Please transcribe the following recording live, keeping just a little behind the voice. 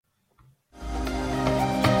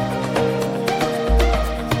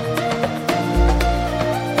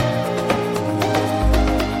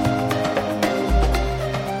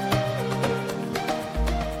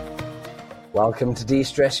Welcome to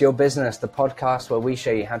De-Stress Your Business, the podcast where we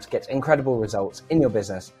show you how to get incredible results in your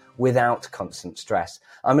business without constant stress.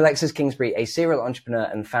 I'm Alexis Kingsbury, a serial entrepreneur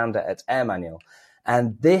and founder at Air Manual,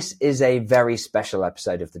 and this is a very special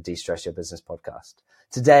episode of the De-Stress Your Business podcast.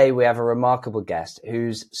 Today, we have a remarkable guest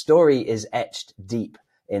whose story is etched deep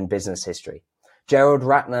in business history. Gerald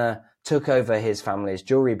Ratner took over his family's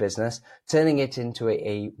jewelry business, turning it into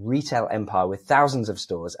a retail empire with thousands of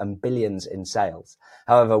stores and billions in sales.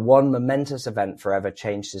 However, one momentous event forever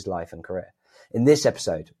changed his life and career. In this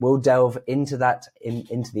episode, we'll delve into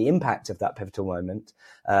into the impact of that pivotal moment,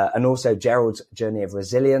 and also Gerald's journey of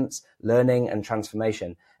resilience, learning and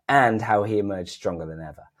transformation, and how he emerged stronger than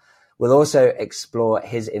ever. We'll also explore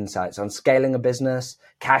his insights on scaling a business,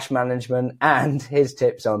 cash management, and his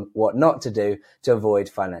tips on what not to do to avoid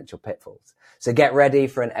financial pitfalls. So get ready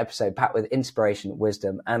for an episode packed with inspiration,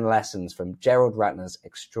 wisdom, and lessons from Gerald Ratner's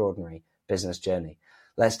extraordinary business journey.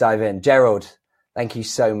 Let's dive in. Gerald, thank you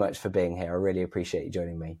so much for being here. I really appreciate you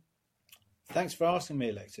joining me. Thanks for asking me,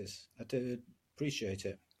 Alexis. I do appreciate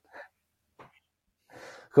it.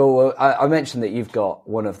 Cool. Well, I mentioned that you've got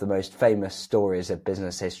one of the most famous stories of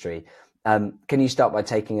business history. Can you start by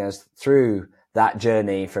taking us through that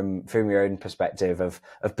journey from your own perspective of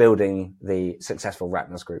building the successful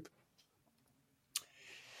Ratner's Group?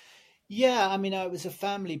 Yeah, I mean, it was a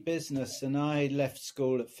family business, and I left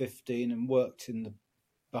school at 15 and worked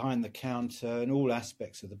behind the counter and all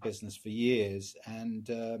aspects of the business for years. And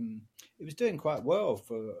it was doing quite well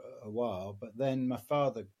for a while, but then my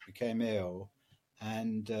father became ill.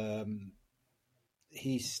 And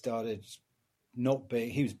he started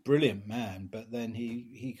he was a brilliant man, but then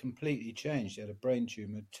he completely changed. He had a brain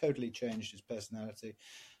tumor, totally changed his personality.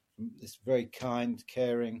 From this very kind,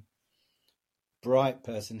 caring, bright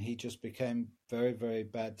person, he just became very, very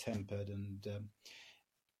bad-tempered.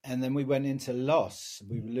 And then we went into loss.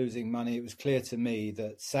 We were losing money. It was clear to me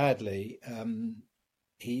that sadly,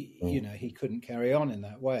 he couldn't carry on in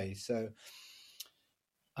that way. So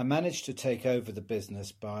I managed to take over the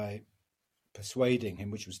business by persuading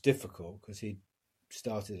him, which was difficult because he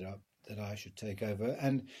started it up, that I should take over.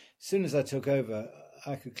 And as soon as I took over,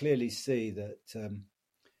 I could clearly see that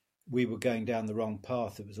we were going down the wrong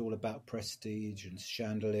path. It was all about prestige and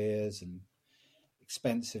chandeliers and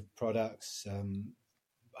expensive products,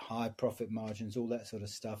 high profit margins, all that sort of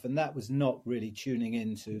stuff. And that was not really tuning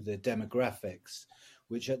into the demographics,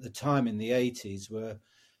 which at the time in the 80s were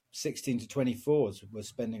 16 to 24s were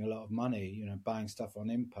spending a lot of money, buying stuff on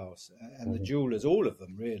impulse. And the jewelers, all of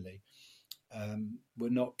them really, were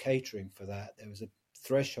not catering for that. There was a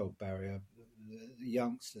threshold barrier. The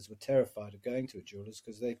youngsters were terrified of going to a jeweler's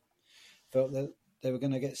because they felt that they were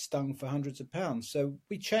going to get stung for hundreds of pounds. So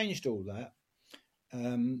we changed all that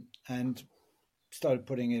and started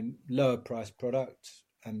putting in lower priced products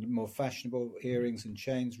and more fashionable earrings and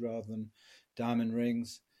chains rather than diamond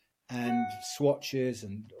rings, and swatches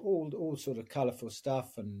and all sort of colourful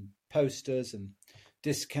stuff and posters and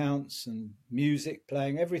discounts and music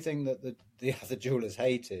playing, everything that the other jewellers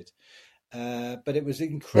hated. But it was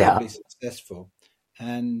incredibly successful.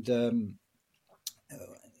 And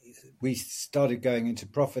we started going into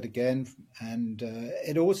profit again. And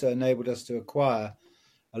it also enabled us to acquire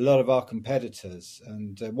a lot of our competitors.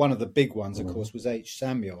 And one of the big ones, of course, was H.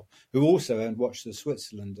 Samuel, who also owned Watches of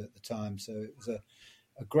Switzerland at the time. So it was a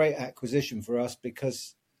great acquisition for us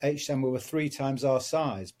because H. Samuel were 3 times our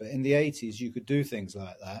size. But in the 80s, you could do things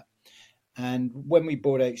like that. And when we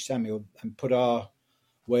bought H. Samuel and put our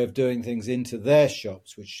way of doing things into their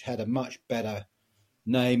shops, which had a much better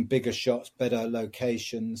name, bigger shops, better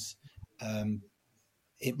locations,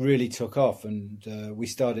 it really took off. And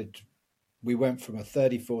we went from a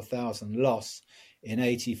 34,000 loss in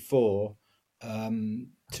 84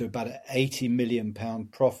 to about an £80 million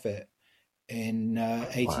profit in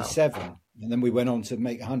 87. Wow. And then we went on to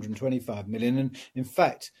make 125 million. And in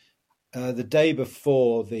fact, the day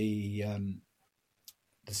before the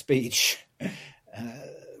speech,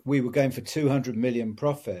 we were going for 200 million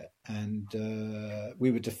profit, and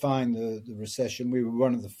we were defying the recession. We were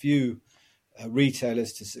one of the few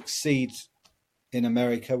retailers to succeed in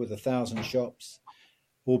America with 1,000 shops,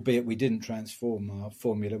 albeit we didn't transform our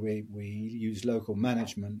formula. We used local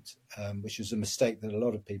management, which is a mistake that a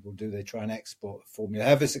lot of people do. They try and export a formula.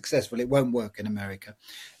 However successful, it won't work in America.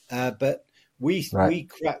 But we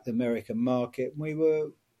cracked the American market. We were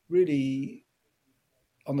really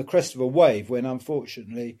on the crest of a wave when,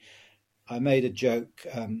 unfortunately, I made a joke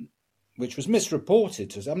which was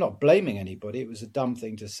misreported. I'm not blaming anybody. It was a dumb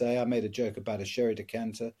thing to say. I made a joke about a sherry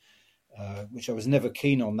decanter, which I was never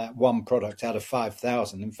keen on, that one product out of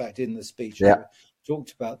 5,000. In fact, in the speech, I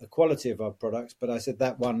talked about the quality of our products, but I said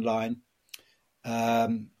that one line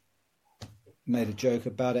Made a joke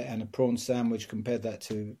about it, and a prawn sandwich, compared that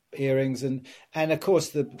to earrings, and of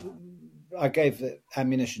course I gave the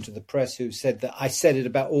ammunition to the press, who said that I said it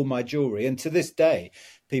about all my jewelry, and to this day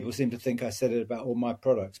people seem to think I said it about all my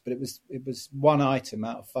products, but it was one item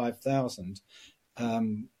out of 5,000.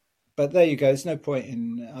 But there you go. There's no point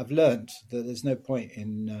in. I've learned that there's no point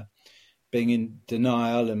in being in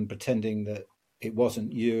denial and pretending that it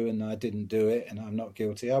wasn't you and I didn't do it and I'm not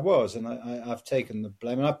guilty. I was, and I've taken the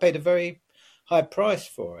blame, and I paid a very high price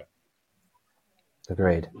for it.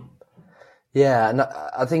 Agreed. Yeah, and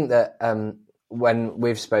I think that when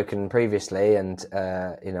we've spoken previously, and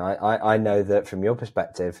I know that from your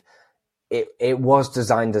perspective, it was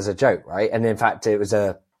designed as a joke, right? And in fact, it was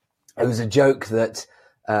a joke that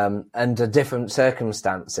under different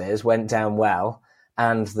circumstances went down well,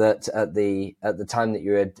 and that at the time that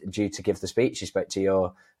you were due to give the speech, you spoke to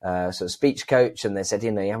your sort of speech coach, and they said,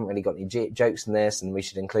 you haven't really got any jokes in this, and we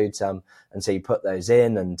should include some, and so you put those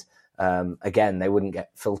in, and again, they wouldn't get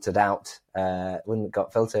filtered out, by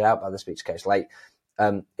the speech coach.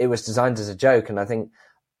 It was designed as a joke, and I think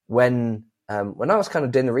when I was kind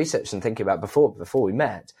of doing the research and thinking about before we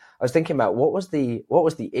met, I was thinking about what was the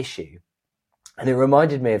issue, and it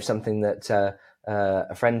reminded me of something that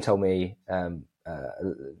a friend told me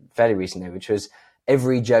fairly recently, which was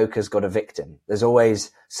every joke has got a victim. There's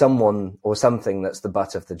always someone or something that's the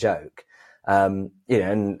butt of the joke, and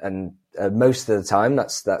most of the time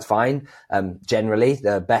that's fine. Generally,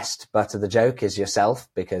 the best butt of the joke is yourself,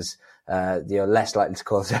 because you're less likely to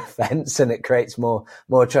cause offence, and it creates more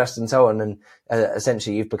trust and so on. And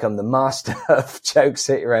essentially, you've become the master of jokes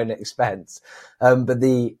at your own expense. But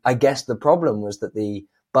I guess the problem was that the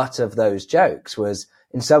butt of those jokes was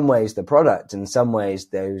in some ways the product, in some ways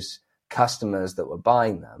those customers that were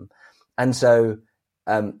buying them. And so,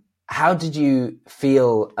 how did you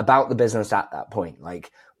feel about the business at that point?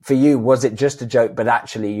 Like, for you, was it just a joke, but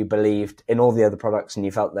actually you believed in all the other products and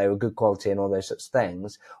you felt they were good quality and all those sorts of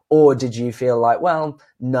things? Or did you feel like, well,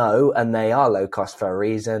 no, and they are low cost for a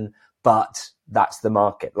reason, but that's the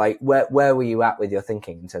market? Like, where were you at with your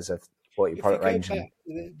thinking in terms of what your product range? If you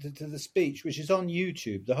go back to the speech, which is on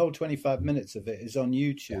YouTube, the whole 25 minutes of it is on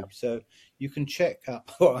YouTube. So you can check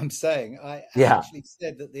up what I'm saying. I actually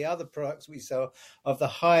said that the other products we sell are of the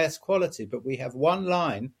highest quality, but we have one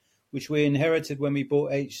line which we inherited when we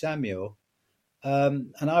bought H. Samuel.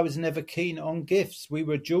 And I was never keen on gifts. We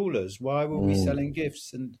were jewelers. Why were we selling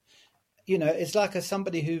gifts? And, it's like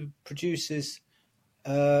somebody who produces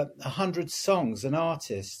 100 songs, an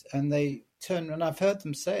artist, and they turn, and I've heard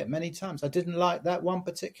them say it many times, I didn't like that one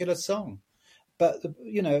particular song. But,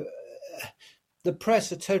 the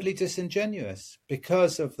press are totally disingenuous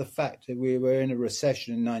because of the fact that we were in a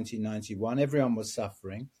recession in 1991. Everyone was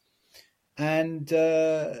suffering. And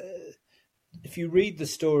if you read the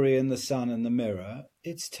story in The Sun and The Mirror,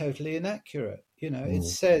 it's totally inaccurate. It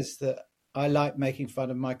says that I like making fun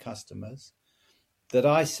of my customers, that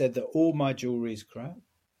I said that all my jewelry is crap.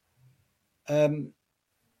 But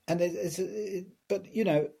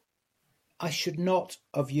I should not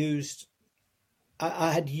have used,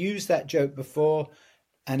 I had used that joke before,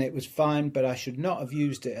 and it was fine, but I should not have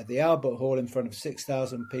used it at the Albert Hall in front of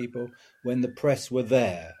 6,000 people when the press were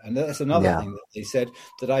there. And that's another thing that they said,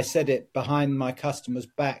 that I said it behind my customer's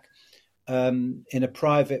back in a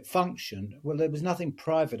private function. Well, there was nothing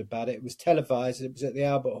private about it. It was televised. It was at the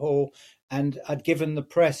Albert Hall. And I'd given the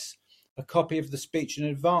press a copy of the speech in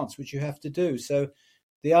advance, which you have to do. So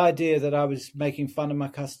the idea that I was making fun of my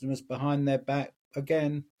customers behind their back,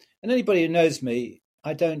 again, and anybody who knows me,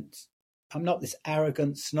 I'm not this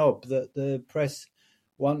arrogant snob that the press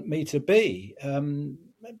want me to be.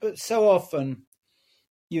 But so often,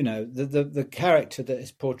 the character that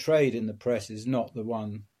is portrayed in the press is not the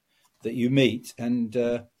one that you meet. And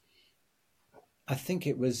I think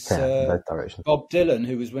it was Bob Dylan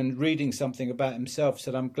who was, when reading something about himself,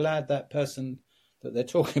 said, I'm glad that person that they're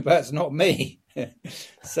talking about is not me.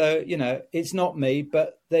 So, it's not me,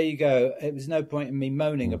 but there you go. It was no point in me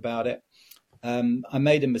moaning about it. I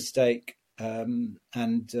made a mistake. And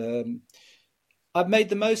I've made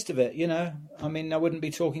the most of it, I mean, I wouldn't be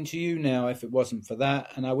talking to you now if it wasn't for that.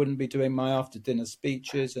 And I wouldn't be doing my after dinner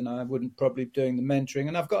speeches, and I wouldn't probably be doing the mentoring.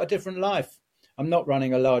 And I've got a different life. I'm not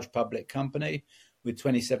running a large public company with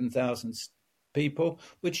 27,000 people,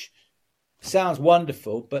 which sounds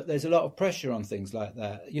wonderful, but there's a lot of pressure on things like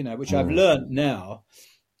that, which I've learned now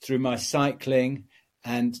through my cycling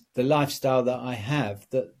and the lifestyle that I have,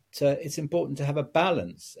 that it's important to have a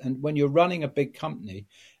balance. And when you're running a big company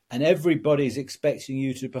and everybody's expecting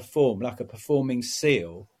you to perform like a performing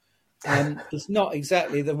seal, it's not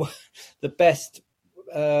exactly the best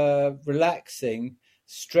relaxing,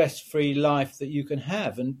 stress-free life that you can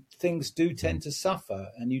have, and things do tend to suffer,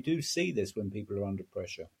 and you do see this when people are under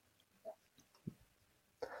pressure.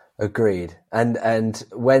 Agreed. And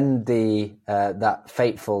when the that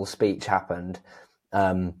fateful speech happened,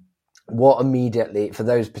 what immediately,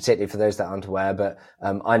 particularly for those that aren't aware, but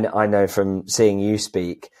I know from seeing you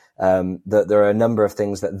speak that there are a number of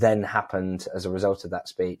things that then happened as a result of that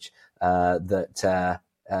speech that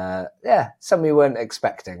some we weren't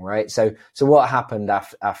expecting, right? So what happened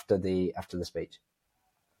after the speech?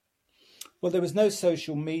 Well, there was no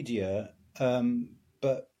social media,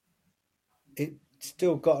 but it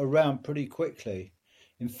still got around pretty quickly.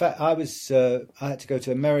 In fact, I had to go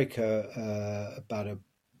to America about a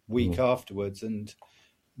week afterwards, and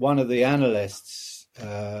one of the analysts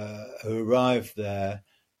who arrived there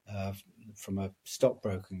from a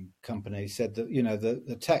stockbroking company said that, you know,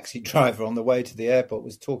 the taxi driver on the way to the airport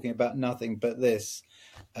was talking about nothing but this,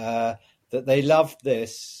 that they loved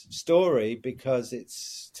this story because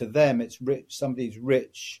to them it's rich, somebody's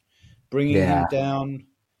rich, bringing him down,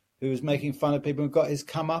 who was making fun of people and got his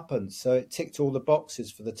comeuppance. So it ticked all the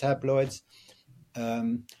boxes for the tabloids.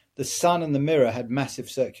 The Sun and the Mirror had massive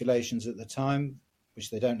circulations at the time,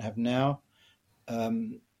 which they don't have now.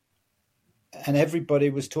 And everybody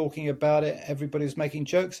was talking about it. Everybody was making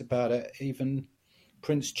jokes about it. Even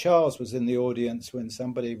Prince Charles was in the audience when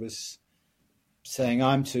somebody was saying,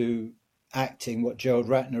 I'm to acting what Gerald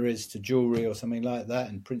Ratner is to jewelry or something like that.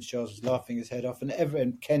 And Prince Charles was laughing his head off.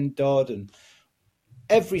 And Ken Dodd and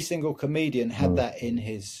every single comedian had that in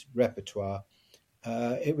his repertoire.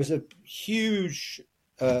 It was a huge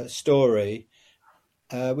story,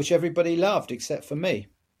 which everybody loved except for me.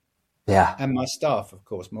 Yeah. And my staff, of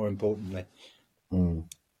course, more importantly, who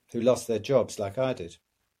lost their jobs like I did.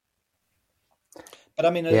 But I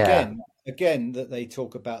mean, again, that they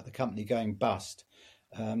talk about the company going bust.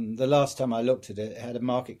 The last time I looked at it, it had a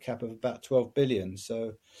market cap of about 12 billion.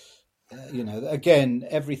 So, again,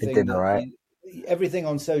 everything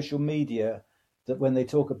on social media that when they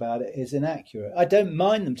talk about it is inaccurate. I don't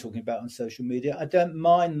mind them talking about it on social media. I don't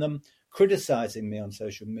mind them criticizing me on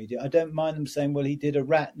social media. I don't mind them saying, well, he did a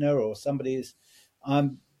Ratner or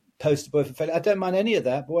I'm poster boy for failure. I don't mind any of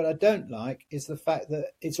that. But what I don't like is the fact that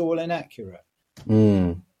it's all inaccurate.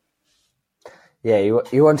 Yeah, you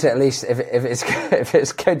want it at least, if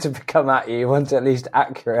it's going to become at you, you want it at least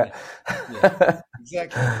accurate. Yeah,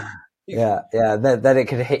 exactly. Yeah. Then it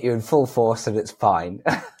could hit you in full force and it's fine.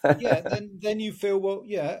 Then you feel, well,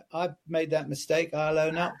 I've made that mistake. I'll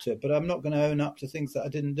own up to it, but I'm not going to own up to things that I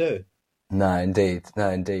didn't do. No, indeed.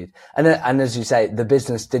 And as you say, the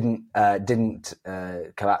business didn't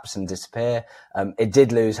collapse and disappear. It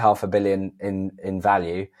did lose $500 million in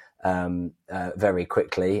value very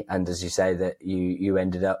quickly, and as you say, that you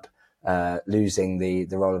ended up losing the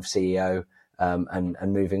role of CEO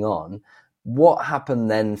and moving on. What happened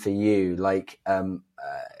then for you?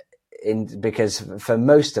 Because for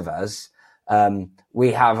most of us,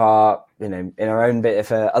 we have our, in our own bit,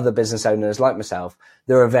 for other business owners like myself,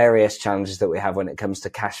 there are various challenges that we have when it comes to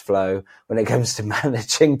cash flow, when it comes to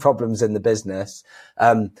managing problems in the business.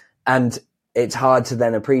 And it's hard to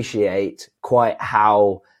then appreciate quite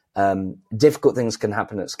how difficult things can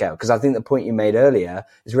happen at scale. Because I think the point you made earlier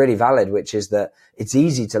is really valid, which is that it's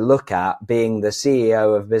easy to look at being the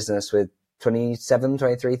CEO of business with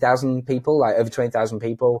 23,000 people, like over 20,000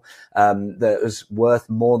 people, that was worth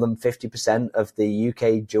more than 50% of the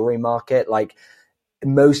UK jewelry market. Like,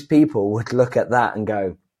 most people would look at that and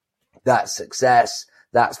go, that's success.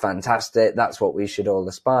 That's fantastic. That's what we should all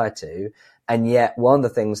aspire to. And yet one of the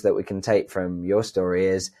things that we can take from your story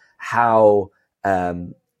is how,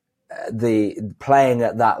 the playing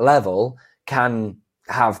at that level can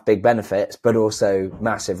have big benefits, but also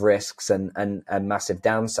massive risks and massive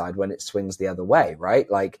downside when it swings the other way, right?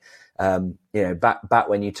 Like, back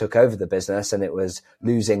when you took over the business and it was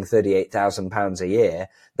losing £38,000 a year,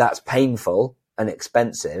 that's painful and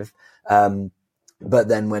expensive. But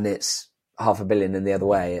then when it's $500 million in the other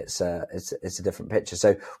way, it's a different picture.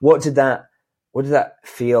 So what did that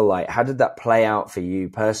feel like? How did that play out for you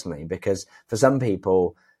personally? Because for some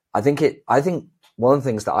people, I think one of the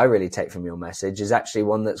things that I really take from your message is actually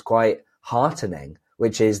one that's quite heartening,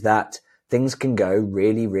 which is that things can go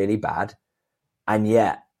really, really bad, and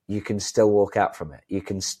yet you can still walk out from it. You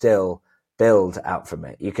can still build out from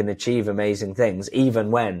it. You can achieve amazing things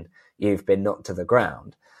even when you've been knocked to the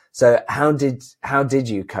ground. So how did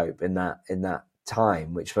you cope in that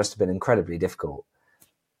time, which must have been incredibly difficult?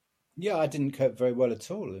 Yeah, I didn't cope very well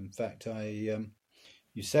at all. In fact,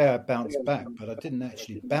 you say I bounced back, but I didn't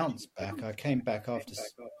actually bounce back. I came back after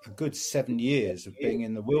a good 7 years of being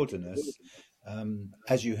in the wilderness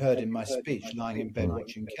As you heard in my speech, lying in bed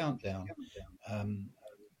watching Countdown,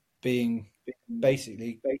 being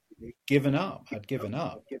basically given up. I'd given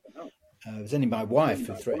up. It was only my wife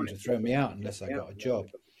who threatened to throw me out unless I got a job.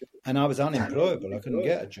 And I was unemployable. I couldn't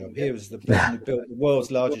get a job. Here was the person who built the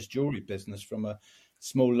world's largest jewelry business from a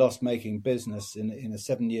small loss-making business in a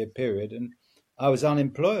 7-year period. And I was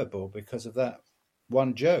unemployable because of that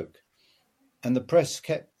one joke. And the press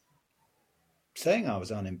kept saying I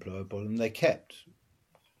was unemployable, and they kept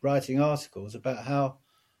writing articles about how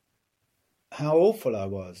awful I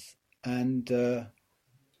was, and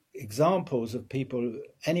examples of people,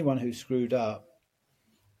 anyone who screwed up,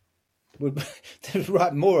 they'd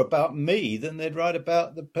write more about me than they'd write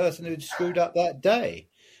about the person who'd screwed up that day.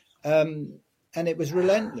 And it was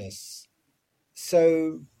relentless.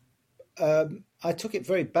 So I took it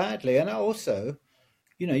very badly. And I also,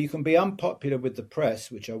 you can be unpopular with the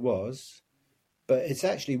press, which I was, but it's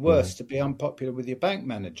actually worse to be unpopular with your bank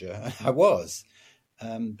manager. I was,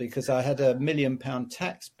 because I had a £1 million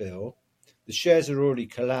tax bill. The shares had already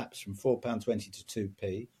collapsed from £4.20 to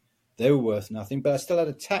 2p. They were worth nothing, but I still had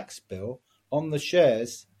a tax bill on the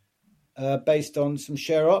shares based on some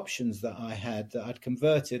share options that I had that I'd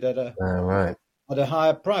converted at a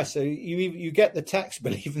higher price. So you get the tax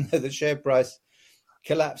bill even though the share price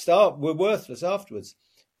collapsed. Were worthless afterwards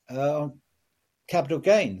on capital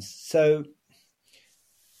gains. So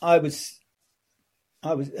I was,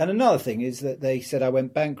 and another thing is that they said I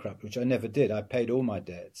went bankrupt, which I never did. I paid all my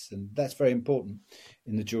debts, and that's very important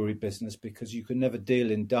in the jewelry business because you can never deal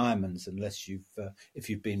in diamonds unless if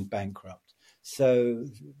you've been bankrupt. So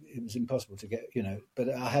it was impossible to get, but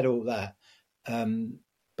I had all that.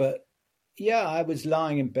 But yeah, I was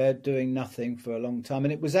lying in bed doing nothing for a long time,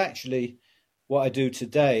 and it was actually what I do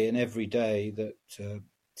today and every day that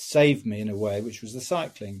saved me in a way, which was the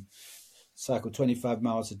cycling. Cycle 25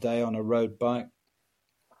 miles a day on a road bike.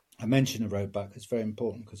 I mention a road bike; it's very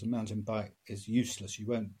important because a mountain bike is useless. You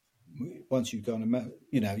won't once you go on a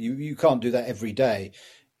you can't do that every day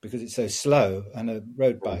because it's so slow. And a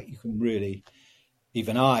road bike, you can really,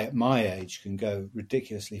 even I at my age can go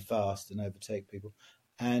ridiculously fast and overtake people.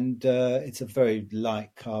 And it's a very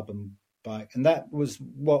light carbon bike, and that was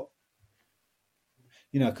what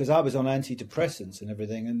because I was on antidepressants and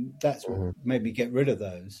everything, and that's what made me get rid of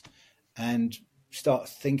those and start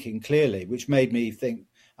thinking clearly, which made me think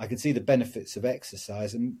I could see the benefits of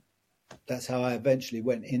exercise, and that's how I eventually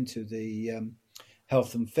went into the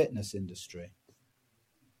health and fitness industry.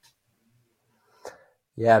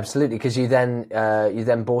 Yeah, absolutely. Because you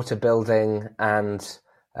then bought a building and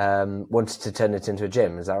wanted to turn it into a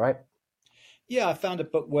gym. Is that right? Yeah, I found a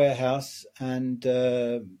book warehouse and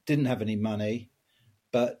didn't have any money,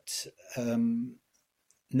 but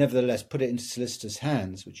nevertheless put it into solicitors'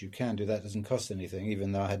 hands, which you can do. That doesn't cost anything,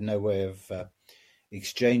 even though I had no way of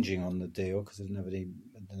exchanging on the deal because there's nobody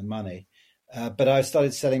the money. But I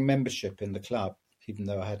started selling membership in the club, even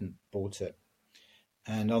though I hadn't bought it.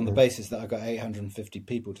 And on the basis that I got 850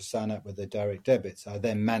 people to sign up with their direct debits, I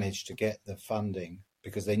then managed to get the funding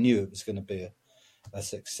because they knew it was going to be a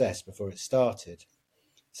success before it started.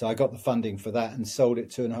 So I got the funding for that and sold it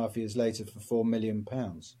 2.5 years later for £4 million.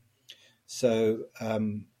 So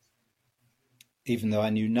even though I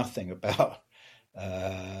knew nothing about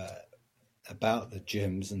the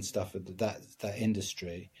gyms and stuff of that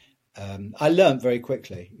industry, I learned very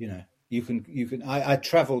quickly. I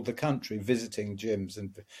traveled the country visiting gyms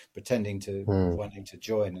and pretending to wanting to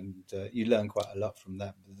join, and you learn quite a lot from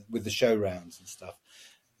that with the show rounds and stuff.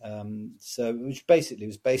 So which basically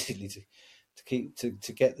was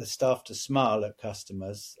to get the staff to smile at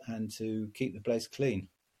customers and to keep the place clean.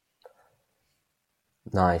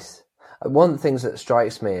 Nice. One of the things that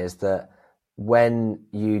strikes me is that when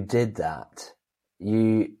you did that,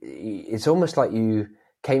 it's almost like you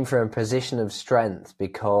came from a position of strength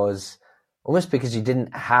because you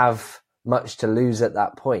didn't have much to lose at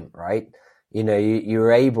that point, right? You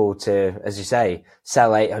were able to, as you say,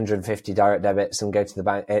 sell 850 direct debits and go to the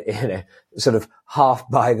bank, sort of half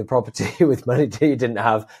buy the property with money that you didn't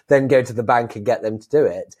have, then go to the bank and get them to do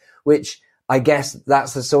it, which I guess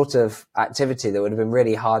that's the sort of activity that would have been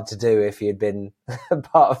really hard to do if you'd been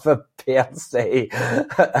part of a PLC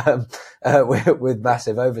with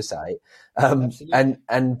massive oversight. And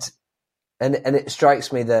it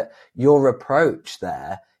strikes me that your approach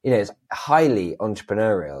there, is highly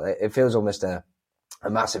entrepreneurial. It feels almost a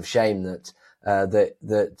massive shame that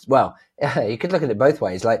you could look at it both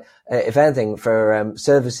ways. Like, if anything, for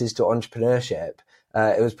services to entrepreneurship,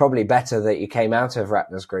 it was probably better that you came out of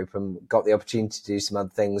Ratner's group and got the opportunity to do some other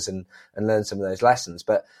things and learn some of those lessons.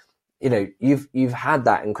 But you've had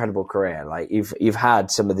that incredible career. Like you've had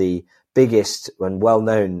some of the biggest and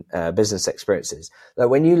well-known business experiences. Like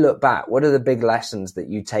when you look back, what are the big lessons that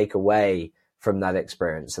you take away from that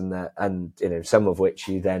experience, and some of which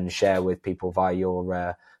you then share with people via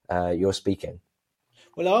your speaking?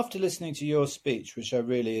 Well, after listening to your speech, which I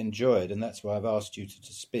really enjoyed, and that's why I've asked you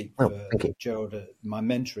to speak for Gerald at my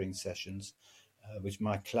mentoring sessions, with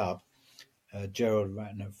my club, Gerald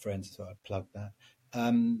Ratner Friends, so I plugged that.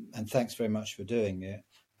 And thanks very much for doing it.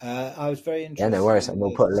 I was very interested. Yeah, no worries. And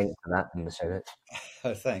we'll put a link to that in the show notes.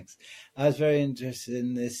 Oh, thanks. I was very interested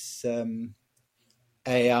in this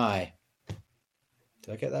AI.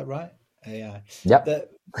 Did I get that right? AI.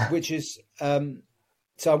 Yep. Which is...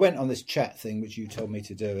 So I went on this chat thing, which you told me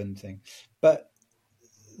to do and thing. But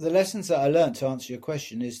the lessons that I learned, to answer your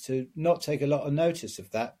question, is to not take a lot of notice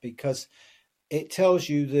of that, because it tells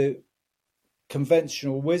you the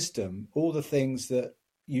conventional wisdom, all the things that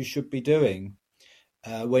you should be doing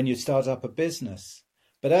when you start up a business.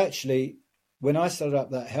 But actually, when I started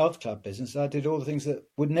up that health club business, I did all the things that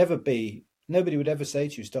nobody would ever say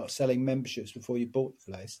to you, start selling memberships before you bought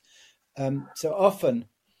the place. So often,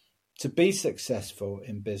 to be successful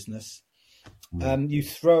in business, you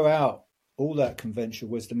throw out all that conventional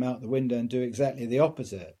wisdom out the window and do exactly the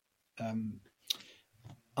opposite.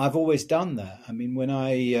 I've always done that. I mean, when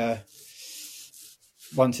I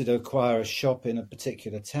wanted to acquire a shop in a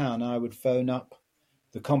particular town, I would phone up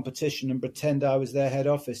the competition and pretend I was their head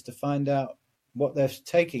office to find out what their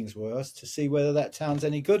takings were, to see whether that town's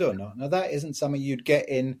any good or not. Now, that isn't something you'd get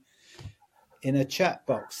in a chat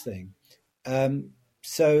box thing.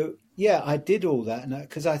 So, yeah, I did all that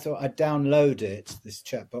because I thought I'd download it, this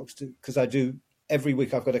chat box, because I do every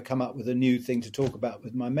week. I've got to come up with a new thing to talk about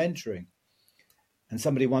with my mentoring. And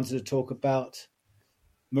somebody wanted to talk about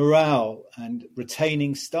morale and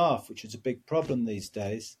retaining staff, which is a big problem these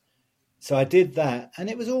days. So I did that, and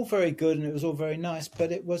it was all very good and it was all very nice,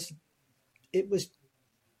 but it was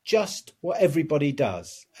just what everybody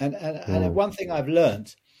does. And one thing I've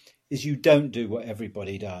learned is you don't do what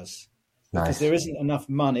everybody does. Because there isn't enough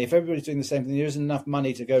money. If everybody's doing the same thing, there isn't enough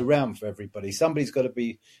money to go round for everybody. Somebody's got to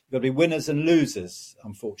be winners and losers,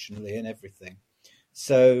 unfortunately, in everything.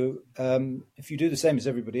 So if you do the same as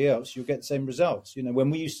everybody else, you'll get the same results. You know, when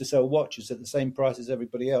we used to sell watches at the same price as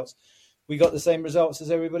everybody else, we got the same results as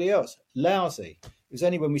everybody else. Lousy. It was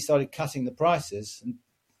only when we started cutting the prices and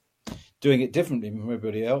doing it differently from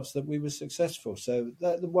everybody else that we were successful. So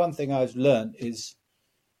the one thing I've learned is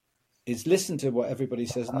listen to what everybody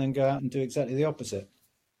says and then go out and do exactly the opposite.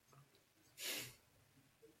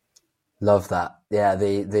 Love that. Yeah,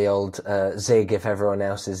 the old zig if everyone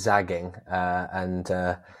else is zagging, I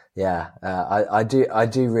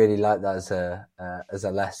do really like that as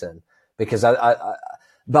a lesson, because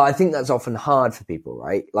but I think that's often hard for people,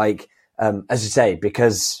 right? Like as you say,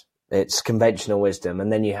 because it's conventional wisdom,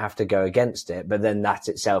 and then you have to go against it. But then that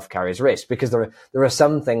itself carries risk, because there are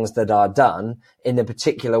some things that are done in a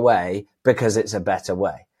particular way because it's a better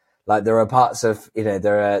way. Like there are parts of,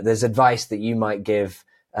 there's advice that you might give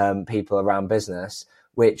people around business,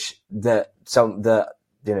 which the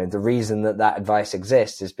reason that advice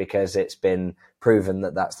exists is because it's been proven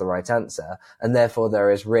that that's the right answer, and therefore there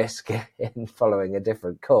is risk in following a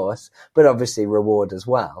different course, but obviously reward as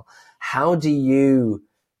well. How do you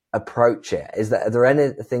approach it? Are there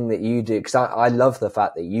anything that you do? Because I love the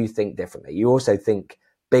fact that you think differently. You also think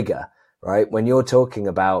bigger, right? When you're talking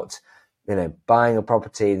about, buying a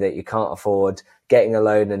property that you can't afford, getting a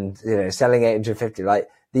loan, and, selling 850, like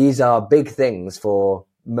these are big things for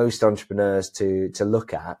most entrepreneurs to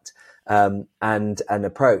look at, and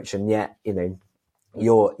approach. And yet,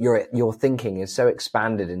 your thinking is so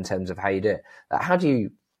expanded in terms of how you do it.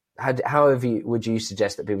 Would you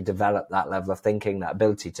suggest that people develop that level of thinking, that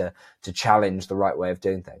ability to challenge the right way of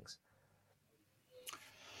doing things?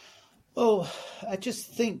 Well, I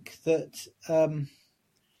just think that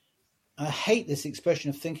I hate this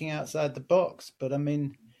expression of thinking outside the box, but I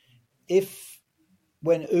mean,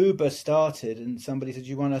 when Uber started and somebody said,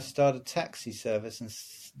 you want to start a taxi service, and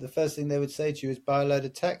the first thing they would say to you is buy a load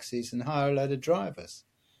of taxis and hire a load of drivers.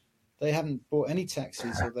 They haven't bought any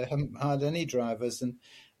taxis, or they haven't hired any drivers. And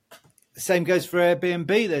the same goes for Airbnb.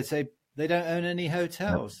 They'd say they don't own any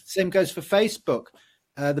hotels. No. Same goes for Facebook.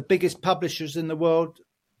 The biggest publishers in the world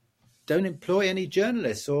don't employ any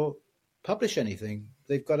journalists or publish anything.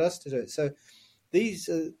 They've got us to do it. So these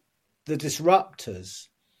are the disruptors.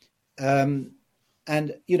 And,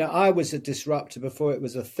 I was a disruptor before it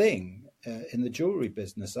was a thing in the jewelry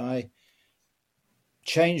business. I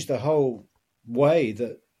changed the whole way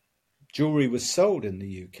that jewelry was sold in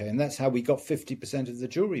the UK, and that's how we got 50% of the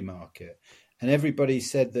jewelry market. And everybody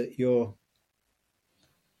said that you're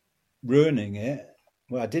ruining it.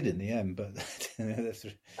 Well, I did in the end, but,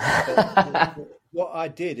 but what I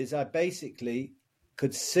did is I basically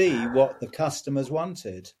could see what the customers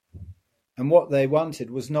wanted, and what they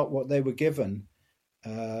wanted was not what they were given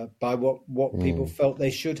by what people felt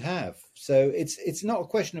they should have. So it's not a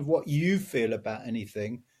question of what you feel about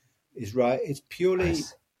anything is right. It's purely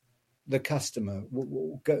the customer.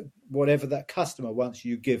 Whatever that customer wants,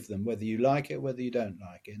 you give them, whether you like it, whether you don't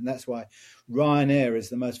like it. And that's why Ryanair is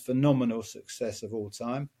the most phenomenal success of all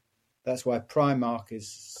time. That's why Primark is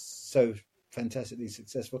so fantastically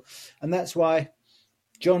successful. And that's why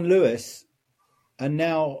John Lewis are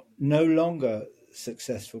now no longer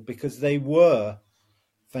successful, because they were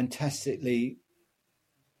fantastically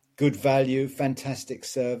good value, fantastic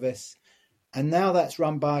service. And now that's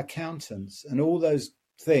run by accountants, and all those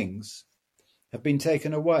things have been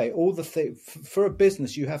taken away. All the for a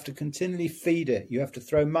business, you have to continually feed it. You have to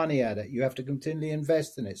throw money at it. You have to continually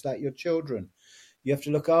invest in it. It's like your children. You have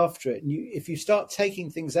to look after it. And if you start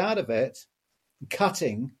taking things out of it,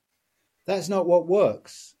 cutting, that's not what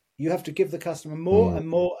works. You have to give the customer more and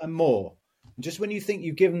more and more. And just when you think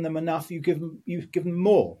you've given them enough, you give them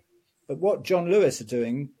more. But what John Lewis are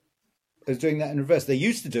doing is doing that in reverse. They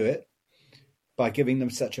used to do it by giving them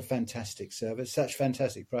such a fantastic service, such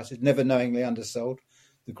fantastic prices, never knowingly undersold.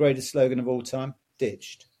 The greatest slogan of all time,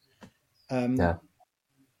 ditched.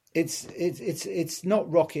 It's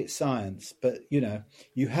not rocket science, but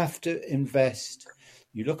you have to invest.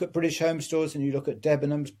 You look at British Home Stores and you look at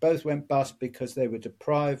Debenhams, both went bust because they were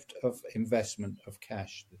deprived of investment of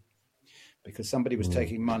cash, because somebody was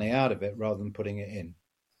taking money out of it rather than putting it in.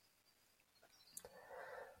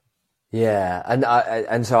 Yeah,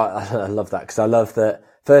 and so I love that, because I love that.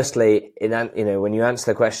 Firstly, when you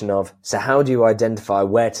answer the question of, so how do you identify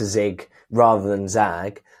where to zig rather than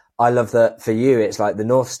zag? I love that for you, it's like the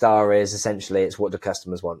North Star is essentially, it's what do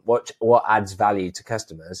customers want? What adds value to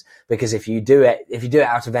customers? Because if you do it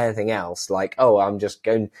out of anything else, like, oh, I'm just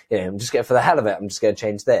going for the hell of it, I'm just going to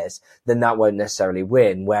change this, then that won't necessarily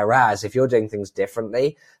win. Whereas if you're doing things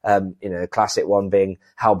differently, the classic one being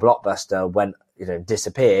how Blockbuster went,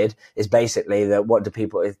 disappeared, is basically that what do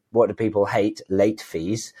people hate? Late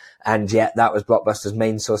fees. And yet that was Blockbuster's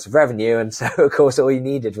main source of revenue. And so of course all you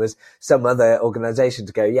needed was some other organization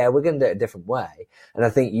to go, yeah, we're going to do it a different way. And I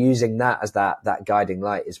think using that as that guiding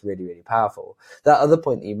light is really, really powerful. That other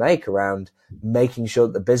point that you make around making sure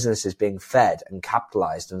that the business is being fed and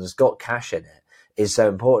capitalized and has got cash in it is so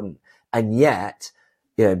important. And yet,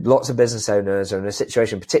 lots of business owners are in a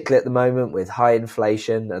situation, particularly at the moment with high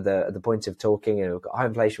inflation, at the point of talking, we've got high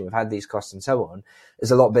inflation, we've had these costs and so on.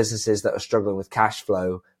 There's a lot of businesses that are struggling with cash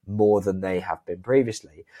flow more than they have been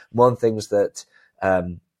previously. One of the things that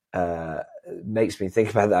makes me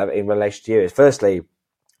think about that in relation to you is, firstly,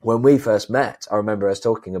 when we first met, I remember us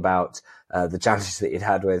talking about the challenges that you'd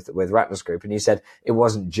had with Ratner's group, and you said it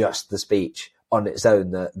wasn't just the speech on its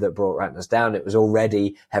own that brought Ratner's down. It was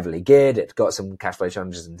already heavily geared. It got some cash flow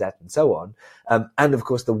challenges and debt and so on. And of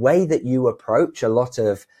course, the way that you approach a lot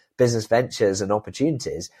of business ventures and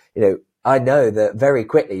opportunities, I know that very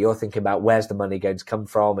quickly you're thinking about where's the money going to come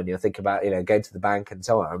from, and you're thinking about, going to the bank and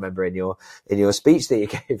so on. I remember in your speech that you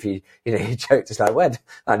gave, you joked, it's like, when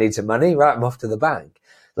I need some money, right, I'm off to the bank.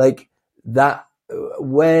 Like that,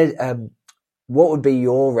 what would be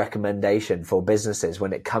your recommendation for businesses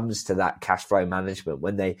when it comes to that cash flow management?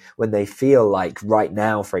 When they feel like right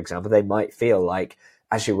now, for example, they might feel like,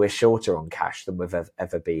 actually, we're shorter on cash than we've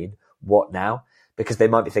ever been. What now? Because they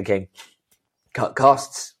might be thinking, cut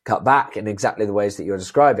costs, cut back in exactly the ways that you're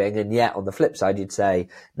describing. And yet on the flip side, you'd say,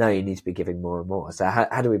 no, you need to be giving more and more. So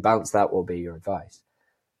how do we balance that? What would be your advice?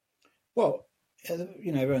 Well,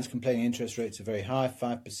 everyone's complaining interest rates are very high,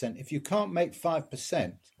 5%. If you can't make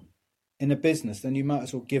 5% in a business, then you might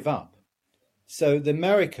as well give up. So the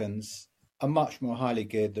Americans are much more highly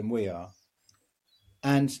geared than we are,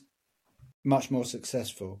 and much more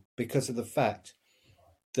successful because of the fact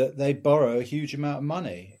that they borrow a huge amount of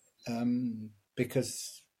money,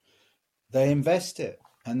 because they invest it,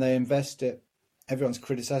 and they invest it. Everyone's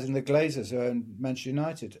criticizing the Glazers who own Manchester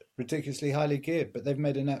United, ridiculously highly geared, but they've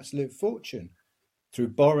made an absolute fortune through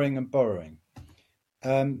borrowing and borrowing.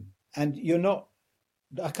 And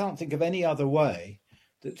I can't think of any other way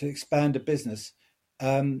to expand a business,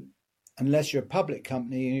 unless you're a public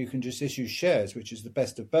company and you can just issue shares, which is the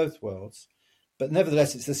best of both worlds. But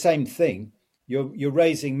nevertheless, it's the same thing. You're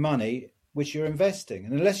raising money, which you're investing.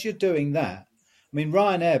 And unless you're doing that,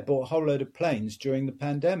 Ryanair bought a whole load of planes during the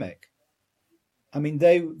pandemic.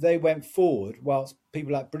 They went forward whilst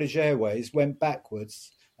people like British Airways went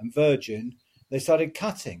backwards, and Virgin, they started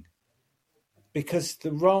cutting, because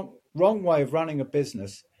the wrong way of running a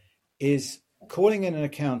business is calling in an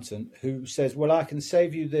accountant who says, well, I can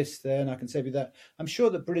save you this there and I can save you that. I'm sure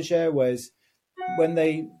that British Airways, when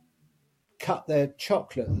they cut their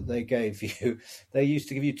chocolate that they gave you, they used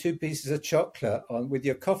to give you 2 pieces of chocolate on with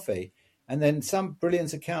your coffee. And then some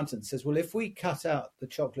brilliant accountant says, well, if we cut out the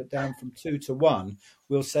chocolate down from 2 to 1,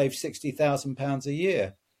 we'll save £60,000 a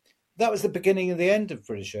year. That was the beginning of the end of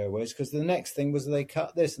British Airways, because the next thing was they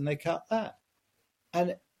cut this and they cut that.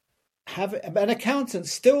 And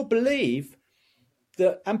accountants still believe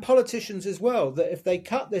that, and politicians as well, that if they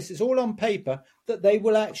cut this, it's all on paper, that they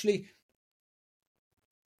will actually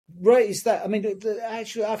raise that. I mean,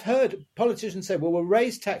 actually, I've heard politicians say, well, we'll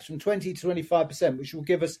raise tax from 20 to 25%, which will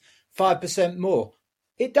give us 5% more.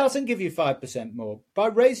 It doesn't give you 5% more. By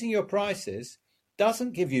raising your prices,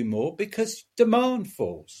 doesn't give you more because demand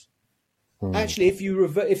falls. Actually, if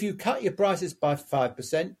you cut your prices by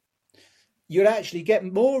 5%, you'll actually get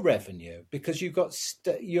more revenue because you've got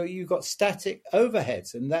static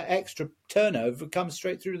overheads, and that extra turnover comes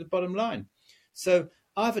straight through to the bottom line. So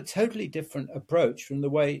I have a totally different approach from the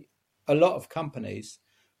way a lot of companies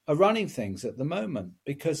are running things at the moment,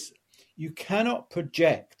 because you cannot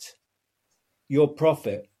project your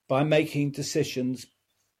profit by making decisions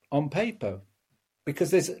on paper, because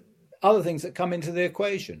there's other things that come into the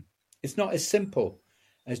equation. It's not as simple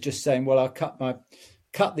as just saying, well, I'll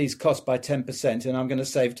cut these costs by 10% and I'm going to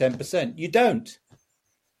save 10%. You don't.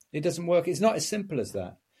 It doesn't work. It's not as simple as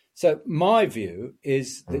that. So my view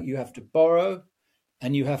is that you have to borrow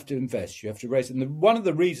and you have to invest. You have to raise it. And one of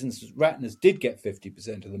the reasons Ratner's did get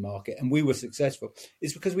 50% of the market and we were successful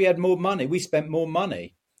is because we had more money. We spent more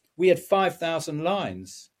money. We had 5,000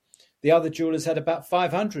 lines. The other jewelers had about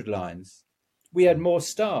 500 lines. We had more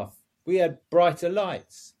staff. We had brighter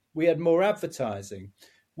lights. We had more advertising.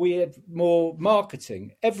 We had more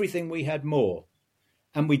marketing. Everything we had more.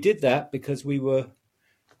 And we did that because we were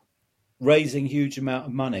raising huge amount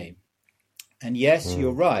of money. And yes,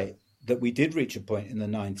 you're right that we did reach a point in the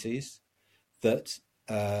 90s that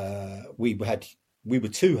we were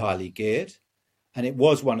too highly geared. And it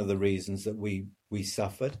was one of the reasons that we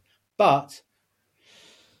suffered. But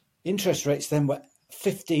interest rates then were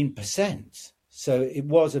 15%. So it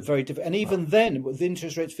was a very different, and even then, with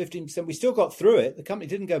interest rates 15%, we still got through it. The company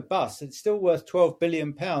didn't go bust. It's still worth £12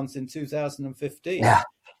 billion in 2015. Yeah.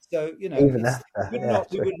 So, you know, we would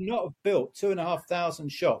not have built 2,500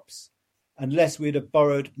 shops unless we'd have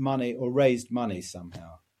borrowed money or raised money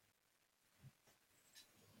somehow.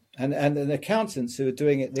 And the accountants who are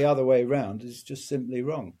doing it the other way around is just simply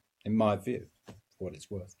wrong, in my view, for what it's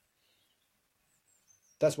worth.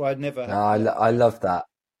 That's why I'd never. I love that.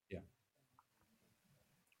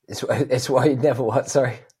 It's why you never what?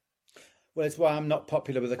 Sorry. Well, it's why I'm not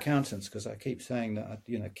popular with accountants, because I keep saying that I,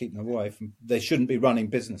 keep them away from. They shouldn't be running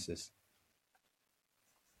businesses.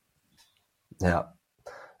 Yeah.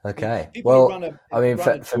 Okay. People well,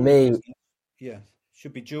 for me,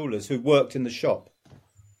 should be jewelers who worked in the shop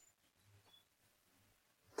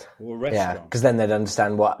or a restaurant. Yeah, because then they'd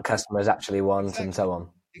understand what customers actually want and so on.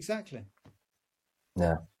 Exactly.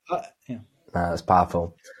 Yeah. Yeah. That's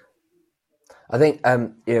powerful. I think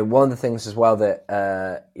one of the things as well that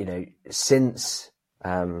since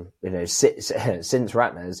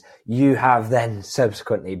Ratner's, you have then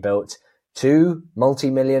subsequently built 2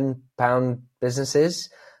 multi-million-pound businesses,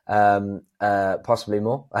 possibly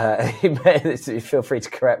more. Feel free to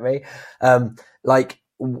correct me. What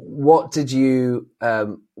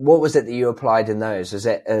was it that you applied in those? Was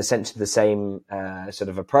it essentially the same sort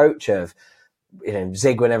of approach of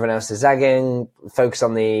zig when everyone else is zagging, focus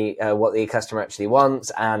on the what the customer actually wants,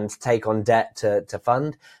 and take on debt to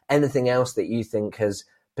fund? Anything else that you think has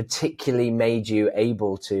particularly made you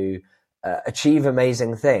able to achieve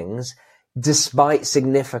amazing things despite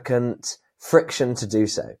significant friction to do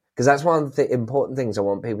so? Because that's one of the important things I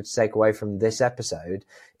want people to take away from this episode,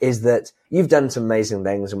 is that you've done some amazing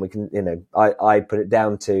things, and we can, I put it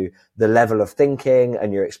down to the level of thinking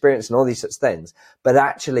and your experience and all these sorts of things. But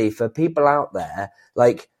actually, for people out there,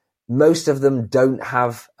 most of them don't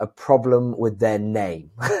have a problem with their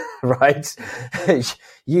name, right?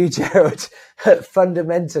 You, Gerald,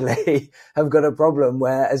 fundamentally have got a problem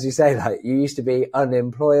where, as you say, you used to be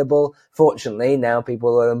unemployable. Fortunately, now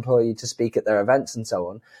people will employ you to speak at their events and so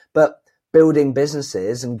on. But building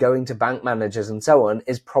businesses and going to bank managers and so on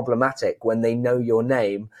is problematic when they know your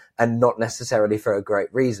name and not necessarily for a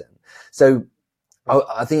great reason. So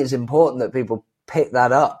I think it's important that people pick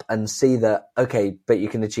that up and see that, okay, but you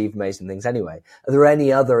can achieve amazing things anyway. Are there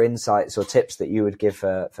any other insights or tips that you would give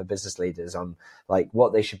for business leaders on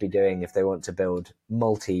what they should be doing if they want to build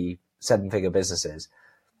multi-7-figure businesses?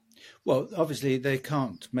 Well, obviously they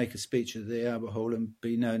can't make a speech at the Albert Hall and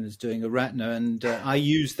be known as doing a Ratner, and I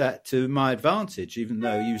use that to my advantage. Even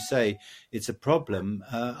though you say it's a problem,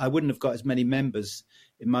 I wouldn't have got as many members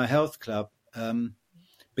in my health club,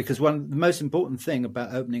 because the most important thing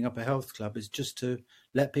about opening up a health club is just to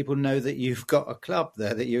let people know that you've got a club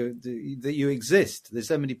there, that you exist. There's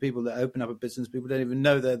so many people that open up a business, people don't even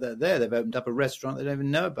know they're there. They've opened up a restaurant, they don't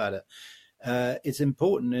even know about it. It's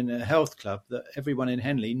important in a health club that everyone in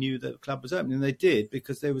Henley knew that the club was open, and they did,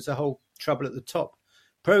 because there was a whole Trouble at the Top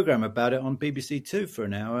program about it on BBC Two for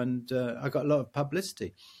an hour, and I got a lot of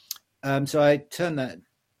publicity. So I turned that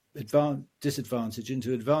disadvantage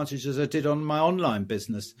into advantage, as I did on my online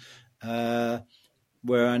business,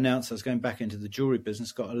 where I announced I was going back into the jewellery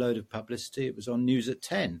business, got a load of publicity. It was on News at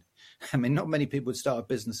 10. I mean, not many people would start a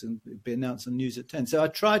business and be announced on News at 10. So I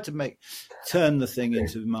tried to turn the thing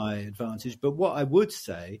into my advantage. But what I would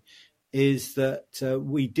say is that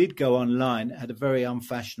we did go online at a very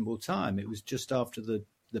unfashionable time. It was just after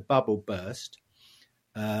the bubble burst,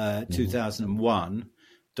 2001,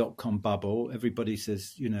 dot-com bubble. Everybody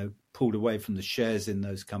says, pulled away from the shares in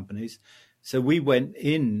those companies. So we went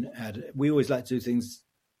in we always like to do things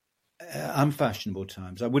unfashionable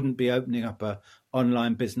times. I wouldn't be opening up a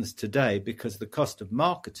online business today, because the cost of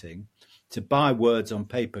marketing to buy words on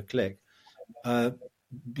pay-per-click,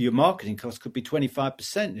 your marketing cost could be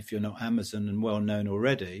 25% if you're not Amazon and well known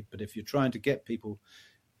already. But if you're trying to get people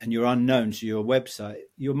and you're unknown to your website,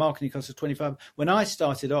 your marketing cost is 25%. When I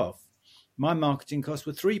started off, my marketing costs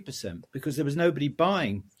were 3%, because there was nobody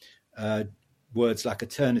buying words like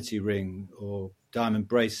eternity ring or diamond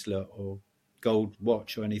bracelet or gold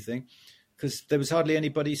watch or anything, because there was hardly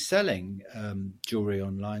anybody selling jewelry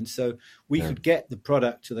online. So we could get the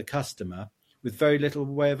product to the customer with very little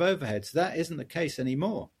way of overheads. That isn't the case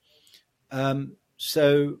anymore.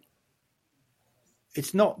 So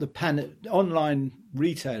it's not online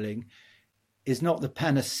retailing is not the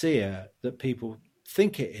panacea that people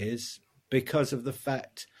think it is, because of the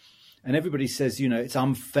fact, and everybody says, it's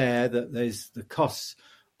unfair that the costs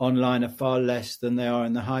online are far less than they are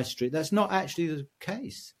in the high street. That's not actually the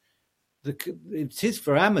case. It is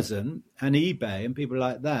for Amazon and eBay and people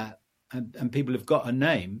like that, and people have got a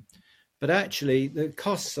name, but actually the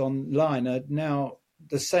costs online are now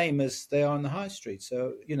the same as they are on the high street.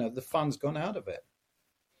 So, the fun's gone out of it.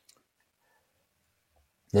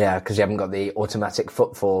 Yeah, because you haven't got the automatic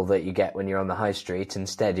footfall that you get when you're on the high street.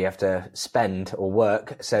 Instead, you have to spend or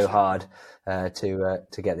work so hard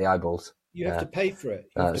to get the eyeballs. You have to pay for it.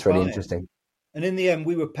 That's really interesting. And in the end,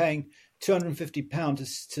 we were paying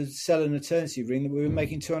 £250 to sell an eternity ring that we were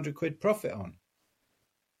making 200 quid profit on.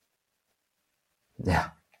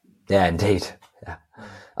 Yeah, indeed. Yeah.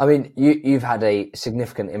 I mean, you've had a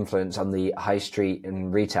significant influence on the high street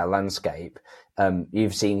and retail landscape.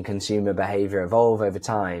 You've seen consumer behavior evolve over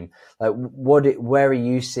time. Like, where are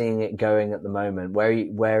you seeing it going at the moment?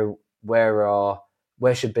 Where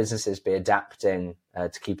should businesses be adapting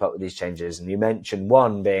to keep up with these changes? And you mentioned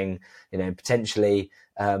one being, potentially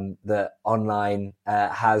that online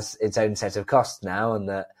has its own set of costs now, and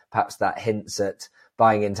that perhaps that hints at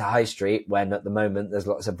buying into high street when at the moment there's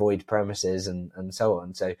lots of void premises and so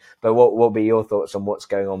on. So, but what will be your thoughts on what's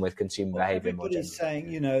going on with consumer behaviour more generally? Everybody's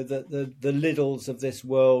saying, that the Lidls of this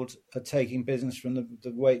world are taking business from the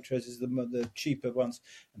Waitresses, the cheaper ones,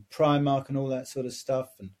 and Primark and all that sort of stuff,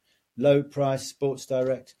 and low price Sports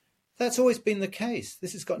Direct. That's always been the case.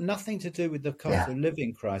 This has got nothing to do with the cost of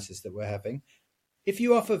living crisis that we're having. If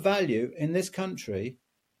you offer value in this country,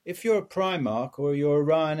 if you're a Primark or you're a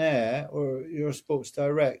Ryanair or you're a Sports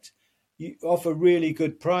Direct, you offer really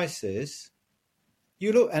good prices,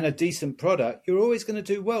 and a decent product, you're always going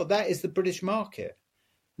to do well. That is the British market.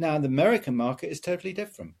 Now, the American market is totally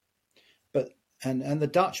different. But and the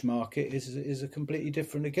Dutch market is a completely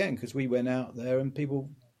different again, because we went out there and people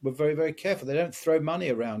were very, very careful. They don't throw money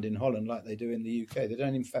around in Holland like they do in the UK. They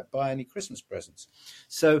don't, in fact, buy any Christmas presents.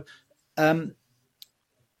 So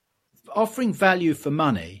offering value for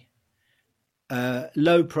money,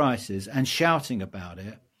 low prices, and shouting about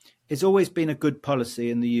it has always been a good policy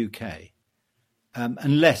in the UK.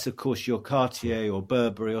 Unless, of course, you're Cartier or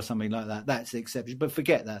Burberry or something like that. That's the exception. But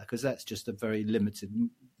forget that, because that's just a very limited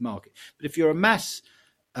market. But if you're a mass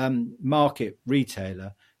market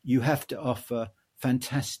retailer, you have to offer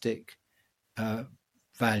fantastic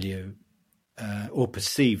value or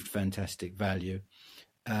perceived fantastic value.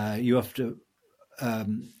 You have to...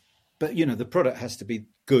 But, the product has to be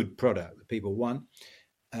good product that people want,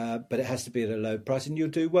 but it has to be at a low price, and you'll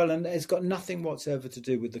do well. And it's got nothing whatsoever to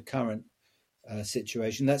do with the current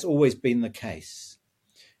situation. That's always been the case.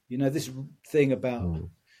 This thing about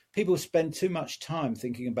people spend too much time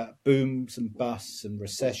thinking about booms and busts and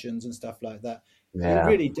recessions and stuff like that. It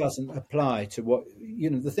really doesn't apply to what,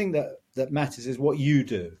 the thing that matters is what you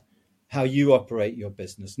do, how you operate your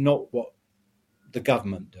business, not what the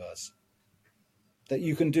government does. That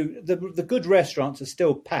you can do, the good restaurants are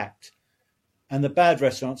still packed and the bad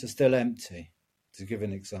restaurants are still empty, to give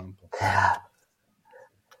an example.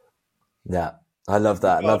 Yeah, I love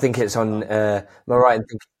that. And I think it's on, am I right in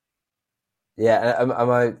thinking, am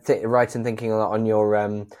I right in thinking on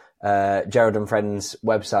your Gerald and Friends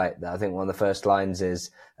website that I think one of the first lines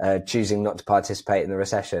is choosing not to participate in the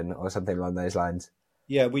recession or something along those lines?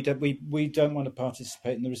 Yeah, we don't want to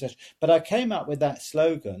participate in the recession. But I came up with that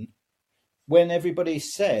slogan when everybody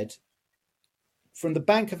said from the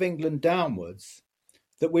Bank of England downwards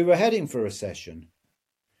that we were heading for a recession.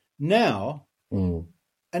 Now, and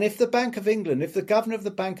if the governor of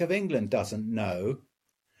the Bank of England doesn't know,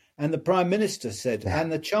 and the Prime Minister said,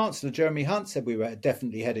 and the Chancellor, Jeremy Hunt, said we were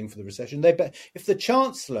definitely heading for the recession, if the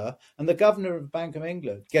Chancellor and the Governor of the Bank of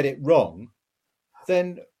England get it wrong,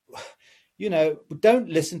 then, don't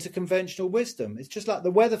listen to conventional wisdom. It's just like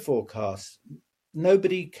the weather forecast.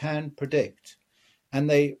 Nobody can predict. And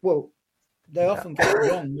they often get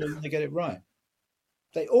it wrong more than they get it right.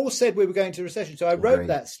 They all said we were going to recession. So I wrote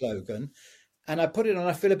that slogan and I put it on.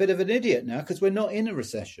 I feel a bit of an idiot now because we're not in a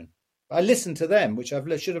recession. I listened to them, which I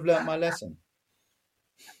should have learnt my lesson.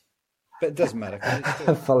 But it doesn't matter.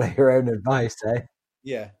 Follow your own advice, eh?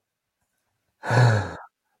 Yeah.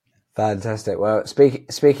 Fantastic. Well,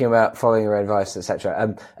 speaking about following your advice,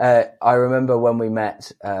 etc. I remember when we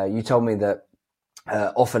met, you told me that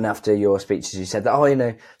often after your speeches, you said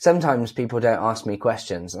that, sometimes people don't ask me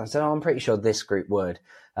questions. And I said, I'm pretty sure this group would.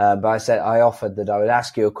 But I offered that I would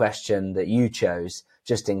ask you a question that you chose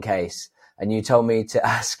just in case. And you told me to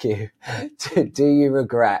ask you, do you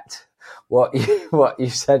regret what you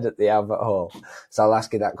said at the Albert Hall? So I'll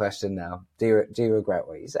ask you that question now. Do you regret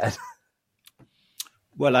what you said?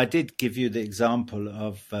 Well, I did give you the example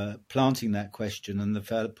of planting that question and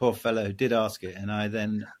the poor fellow who did ask it. And I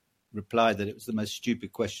then replied that it was the most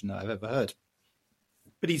stupid question that I've ever heard.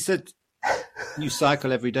 But he said, you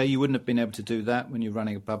cycle every day. You wouldn't have been able to do that when you're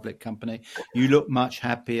running a public company. You look much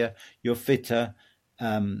happier. You're fitter.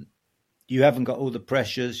 You haven't got all the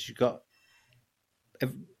pressures. You've got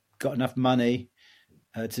enough money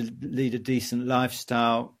to lead a decent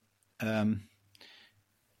lifestyle.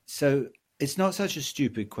 So it's not such a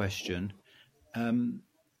stupid question.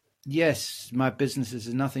 Yes, my business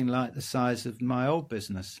is nothing like the size of my old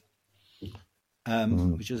business,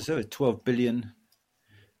 which is a £12 billion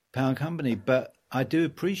company. But I do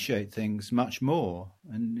appreciate things much more.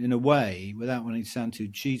 And in a way, without wanting to sound too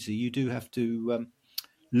cheesy, you do have to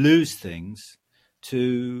lose things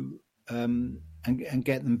to and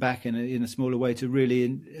get them back in a smaller way to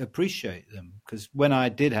really appreciate them. Because when I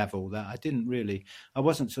did have all that, I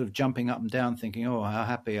wasn't sort of jumping up and down thinking, oh, how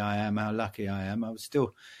happy I am, how lucky I am. I was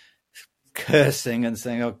still cursing and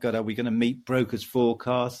saying, oh God, are we going to meet brokers'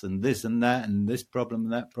 forecasts and this and that and this problem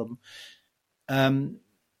and that problem?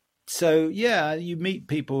 So yeah, you meet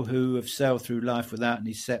people who have sailed through life without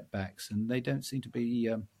any setbacks, and they don't seem to be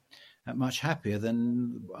that much happier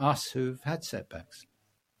than us who've had setbacks.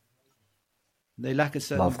 They lack a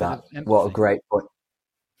certain love that. bit of empathy. What a great point.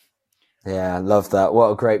 Yeah, I love that. What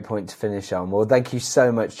a great point to finish on. Well, thank you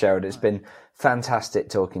so much, Gerald. It's been fantastic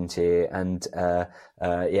talking to you, and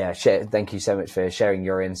thank you so much for sharing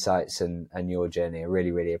your insights and your journey. I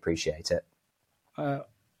really, really appreciate it. I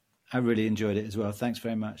really enjoyed it as well. Thanks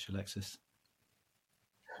very much, Alexis.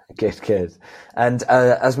 Good. And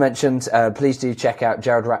as mentioned, please do check out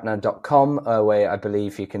geraldratner.com, where I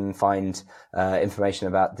believe you can find information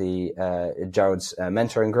about the Gerald's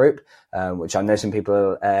mentoring group, which I know some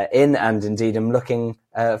people are in, and indeed I'm looking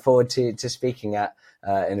forward to speaking at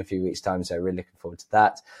in a few weeks' time. So really looking forward to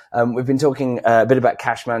that. We've been talking a bit about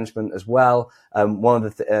cash management as well. One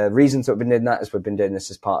of the reasons that we've been doing that is we've been doing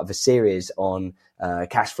this as part of a series on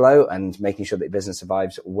cash flow and making sure that your business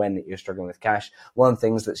survives when you're struggling with cash. One of the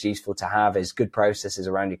things that's useful to have is good processes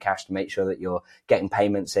around your cash to make sure that you're getting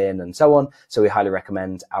payments in and so on. So we highly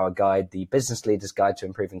recommend our guide, the Business Leader's Guide to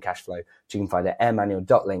Improving Cash Flow, which you can find at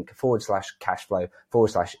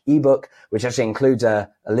airmanual.link/cashflow/ebook, which actually includes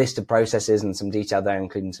a list of processes and some detail there,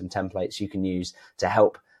 including some templates you can use to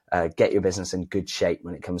help get your business in good shape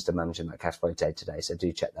when it comes to managing that cash flow day to day. So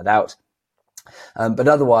do check that out. But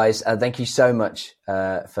otherwise, thank you so much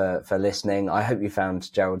for listening. I hope you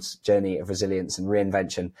found Gerald's journey of resilience and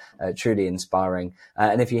reinvention truly inspiring.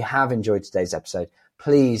 And if you have enjoyed today's episode,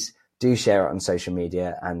 please do share it on social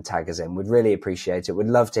media and tag us in. We'd really appreciate it. We'd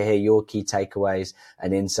love to hear your key takeaways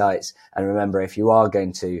and insights. And remember, if you are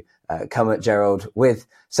going to come at Gerald with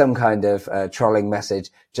some kind of trolling message,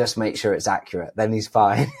 just make sure it's accurate. Then he's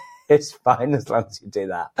fine. It's fine as long as you do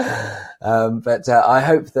that. But I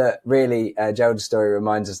hope that really Gerald's story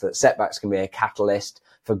reminds us that setbacks can be a catalyst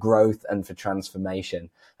for growth and for transformation.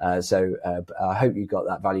 So I hope you got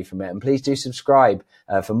that value from it. And please do subscribe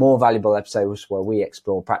for more valuable episodes where we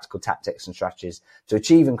explore practical tactics and strategies to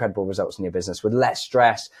achieve incredible results in your business with less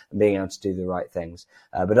stress and being able to do the right things.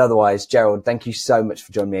 But otherwise, Gerald, thank you so much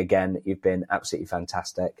for joining me again. You've been absolutely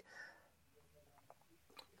fantastic.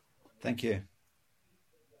 Thank you.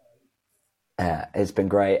 It's been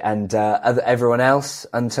great. And everyone else,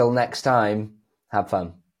 until next time, have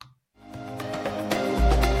fun.